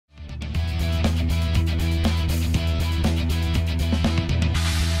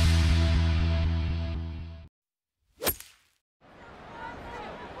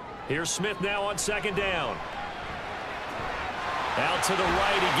Here's Smith now on second down. Out to the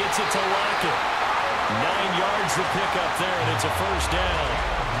right, he gets it to Lockett. 9 yards to pick up there, and it's a first down.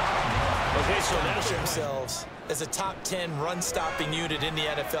 Okay, so now themselves as a top 10 run-stopping unit in the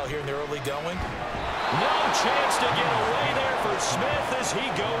NFL here in the early going. No chance to get away there for Smith as he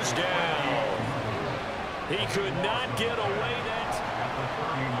goes down. He could not get away that.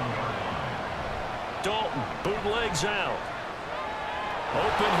 Dalton bootlegs out.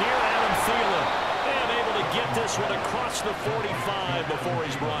 Open here, Adam Thielen. And able to get this one across the 45 before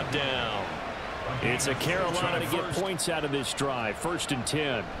he's brought down. It's a Carolina to get points out of this drive. 1st and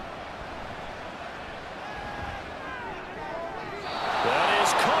 10. That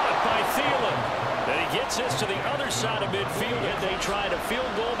is caught by Thielen. And he gets this to the other side of midfield. And they tried a field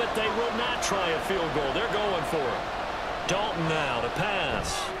goal, but they will not try a field goal. They're going for it. Dalton now to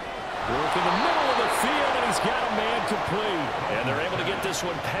pass. Work in the middle of the field, and he's got a man complete. And they're able to get this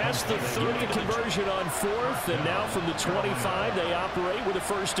one past the 30. Conversion on 4th, and now from the 25, they operate with a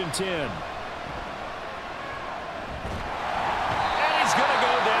 1st and 10. And he's going to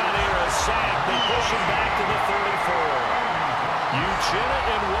go down here, a sack. They push him back to the 34. Uchenna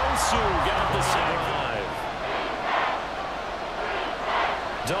and Wosu got the sack.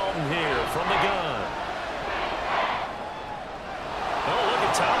 Dalton here from the gun. Oh, look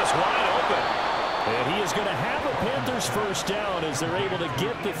at Thomas wide open. And he is going to have a Panthers first down as they're able to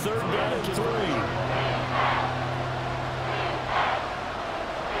get the 3rd down and 3.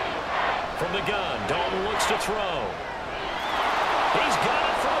 From the gun, Dalton looks to throw. He's got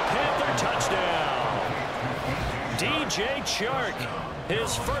it for a Panther touchdown. DJ Chark,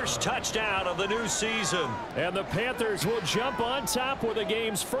 his first touchdown of the new season. And the Panthers will jump on top with the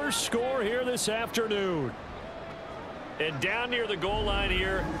game's first score here this afternoon. And down near the goal line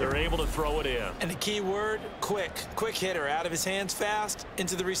here, they're able to throw it in. And the key word, quick. Quick hitter. Out of his hands fast,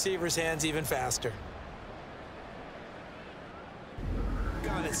 into the receiver's hands even faster. You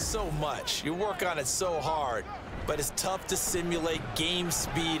work on it so much. You work on it so hard. But it's tough to simulate game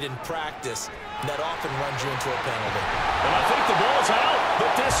speed in practice. That often runs you into a penalty. And I think the ball's out,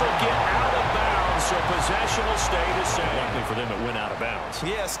 but this will get out of bounds, so possession will stay the same. Likely for them it went out of bounds.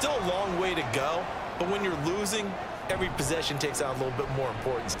 Yeah, still a long way to go. But when you're losing, every possession takes on a little bit more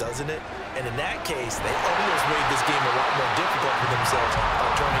importance, doesn't it? And in that case, they almost made this game a lot more difficult for themselves by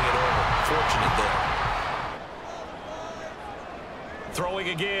turning it over. Fortunate there.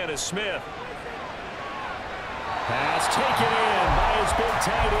 Throwing again is Smith. Pass taken in by his big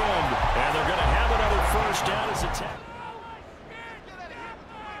tight end. And they're going to have another first down as a tap.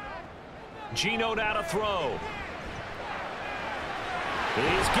 Geno now to throw.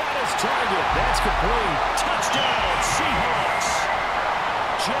 He's got his target. That's complete. Touchdown, Seahawks.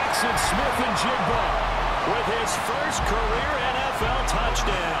 Jackson Smith-Njigba with his first career NFL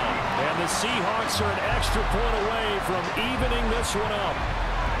touchdown. And the Seahawks are an extra point away from evening this one up.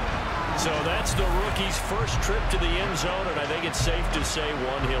 So that's the rookie's first trip to the end zone, and I think it's safe to say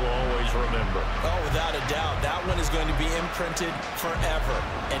one he'll always remember. Oh, without a doubt. That one is going to be imprinted forever.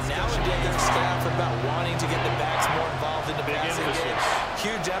 And nowadays, staff are about wanting to get the backs more involved in the passing game.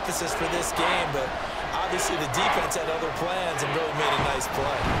 Huge emphasis for this game, but obviously the defense had other plans and really made a nice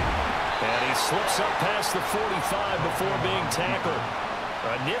play. And he slips up past the 45 before being tackled.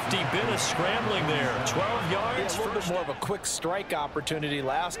 A nifty bit of scrambling there. 12 yards. Yeah, a little bit more of a quick strike opportunity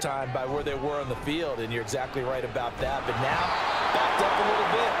last time by where they were on the field, and you're exactly right about that. But now, backed up a little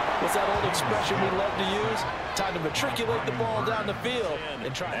bit. What's that old expression we love to use? Time to matriculate the ball down the field.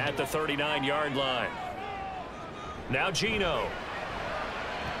 And try at the 39-yard line. Now Geno.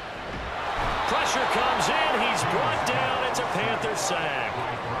 Pressure comes in. He's brought down. It's a Panther sack.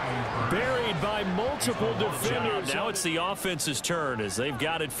 Buried by multiple defenders. Now it's the offense's turn as they've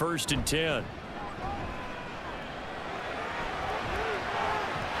got it 1st and 10.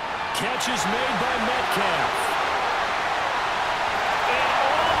 Catch is made by Metcalf. And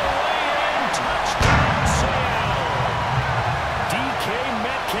all the way in. Touchdown, Seattle. DK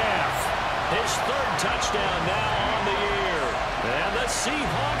Metcalf. His 3rd touchdown now on the year. And the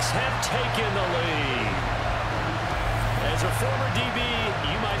Seahawks have taken the lead. As a former DB,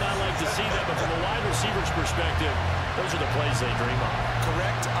 you might not like to see that, but from a wide receiver's perspective, those are the plays they dream of.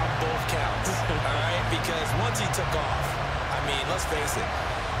 Correct on both counts, all right? Because once he took off, I mean, let's face it,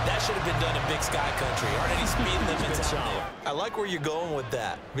 that should have been done in Big Sky Country. Aren't any speed limits out there? I like where you're going with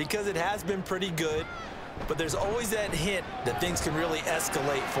that because it has been pretty good, but there's always that hint that things can really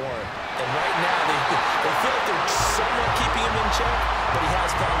escalate for him. And right now, they feel like they're somewhat keeping him in check, but he has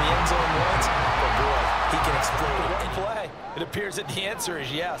found the end zone once. But boy, he can explode one play. It appears that the answer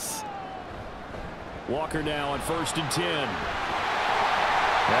is yes. Walker now on 1st and 10.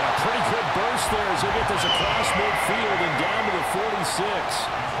 And a pretty good burst there as they get this across midfield and down to the 46.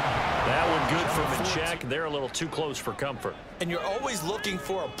 That one good from a check. They're a little too close for comfort. And you're always looking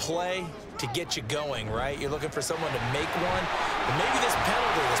for a play to get you going, right? You're looking for someone to make one. But maybe this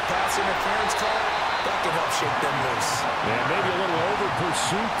penalty, this pass interference call, that can help shake them loose. And maybe a little over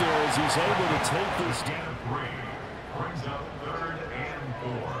pursuit there as he's able to take this down. Brings up 3rd and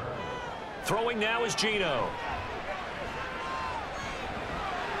 4. Throwing now is Gino.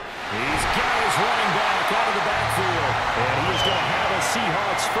 He's got his running back out of the backfield. And he's going to have a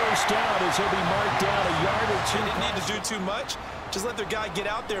Seahawks first down as he'll be marked down a yard or two. They didn't need to do too much. Just let their guy get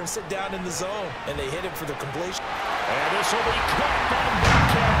out there and sit down in the zone. And they hit him for the completion. And this will be caught by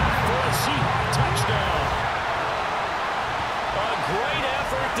Metcalf for a Seahawks touchdown. A great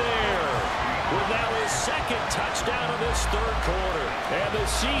effort there. With now his second touchdown of this third quarter. And the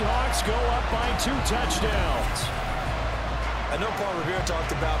Seahawks go up by 2 touchdowns. I know Paul Revere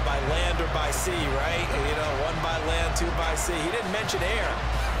talked about by land or by sea, right? You know, 1 by land, 2 by sea. He didn't mention air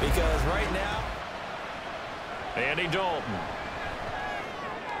because right now. Andy Dalton.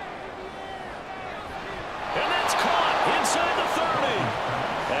 And that's caught inside the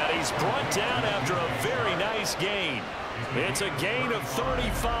 30. And he's brought down after a very nice gain. It's a gain of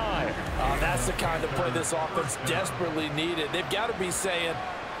 35. That's the kind of play this offense desperately needed. They've got to be saying,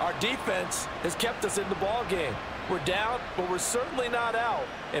 our defense has kept us in the ball game. We're down, but we're certainly not out.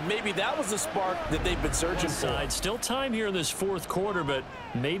 And maybe that was the spark that they've been searching for. Still time here in this fourth quarter, but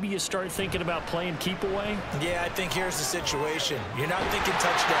maybe you start thinking about playing keep away? Yeah, I think here's the situation. You're not thinking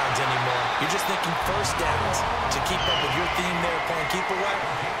touchdowns anymore. You're just thinking first downs to keep up with your theme there, playing keep away.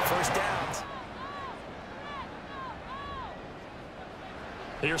 First downs.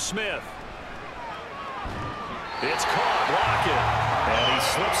 Here's Smith. It's caught. Lockett. And he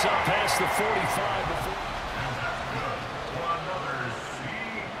slips up past the 45 before.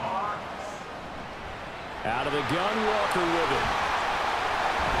 Out of the gun, Walker with it.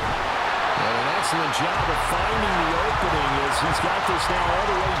 And an excellent job of finding the opening as he's got this now all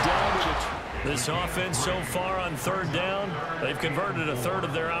the way down to the... This offense so far on 3rd down, they've converted a third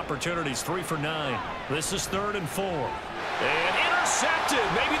of their opportunities, 3 for 9. This is 3rd and 4. And intercepted,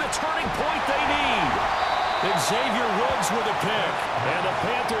 maybe the turning point they need. Xavier Woods with a pick. And the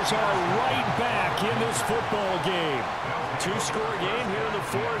Panthers are right back in this football game. 2-score game here in the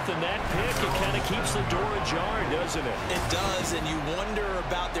 4th, and that pick, it kind of keeps the door ajar, doesn't it? It does, and you wonder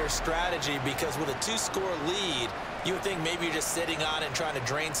about their strategy because with a 2-score lead, you would think maybe you're just sitting on it and trying to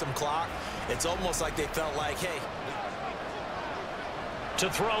drain some clock. It's almost like they felt like, hey.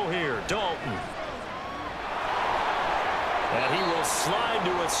 To throw here, Dalton. And he will slide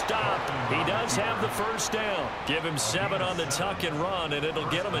to a stop. He does have the first down. Give him 7 on the tuck and run, and it'll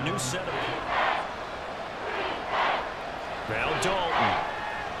get him a new set of... Now Dalton.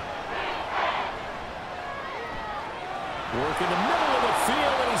 Work in the middle of the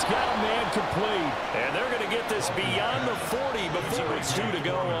field, and he's got a man complete. And they're going to get this beyond the 40 before it's 2 to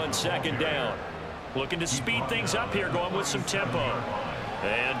go on 2nd down. Looking to speed things up here, going with some tempo.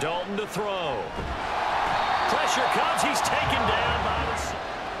 And Dalton to throw. Pressure comes. He's taken down by the...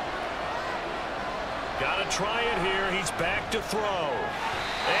 Got to try it here. He's back to throw.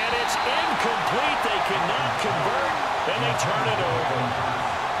 And it's incomplete. They cannot convert, and they turn it over.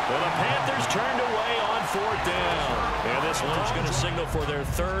 Well, the Panthers turned away on 4th down. And this one's going to signal for their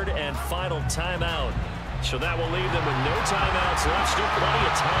 3rd and final timeout. So that will leave them with no timeouts left. Still plenty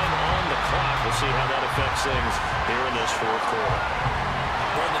of time on the clock. We'll see how that affects things here in this 4th quarter.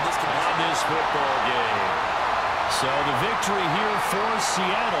 Brandon, this could on this football game. So the victory here for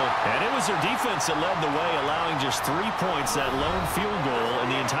Seattle, and it was their defense that led the way, allowing just 3 points, that lone field goal in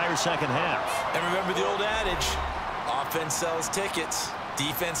the entire 2nd half. And remember the old adage, offense sells tickets.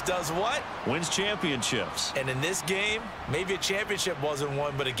 Defense does what? Wins championships. And in this game, maybe a championship wasn't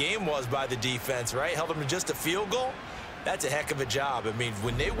won, but a game was by the defense, right? Held them to just a field goal. That's a heck of a job. I mean,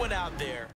 when they went out there.